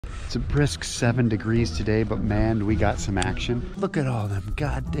It's a brisk 7 degrees today, but man, we got some action. Look at all them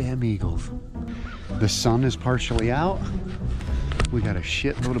goddamn eagles. The sun is partially out. We got a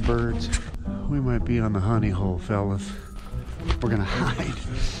shitload of birds. We might be on the honey hole, fellas. We're gonna hide.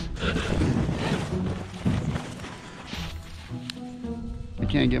 I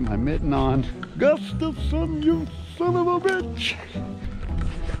can't get my mitten on. Gust of sun, you son of a bitch.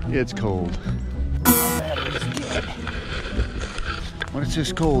 It's cold. When it's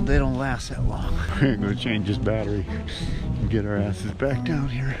this cold, they don't last that long. We're gonna change this battery and get our asses back down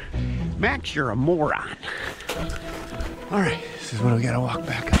here. Max, you're a moron. All right, this is what we gotta walk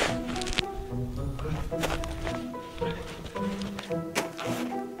back up.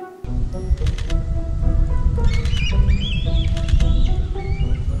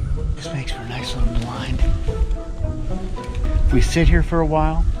 This makes for a nice little blind. If we sit here for a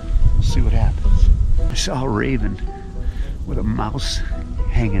while, we'll see what happens. I saw a raven with a mouse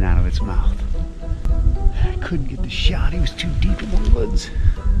hanging out of its mouth. I couldn't get the shot, he was too deep in the woods.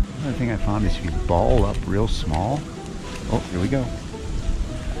 Another thing I found is if you ball up real small. Oh, here we go.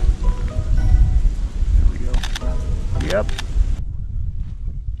 There we go. Yep.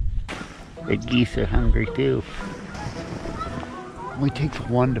 The geese are hungry too. Only takes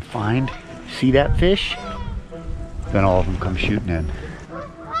one to find. See that fish? Then all of them come shooting in.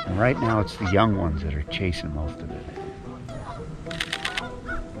 And right now it's the young ones that are chasing most of it.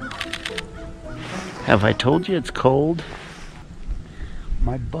 Have I told you it's cold?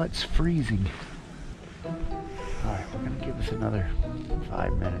 My butt's freezing. All right, we're gonna give this another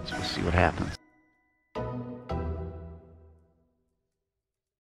 5 minutes. We'll see what happens.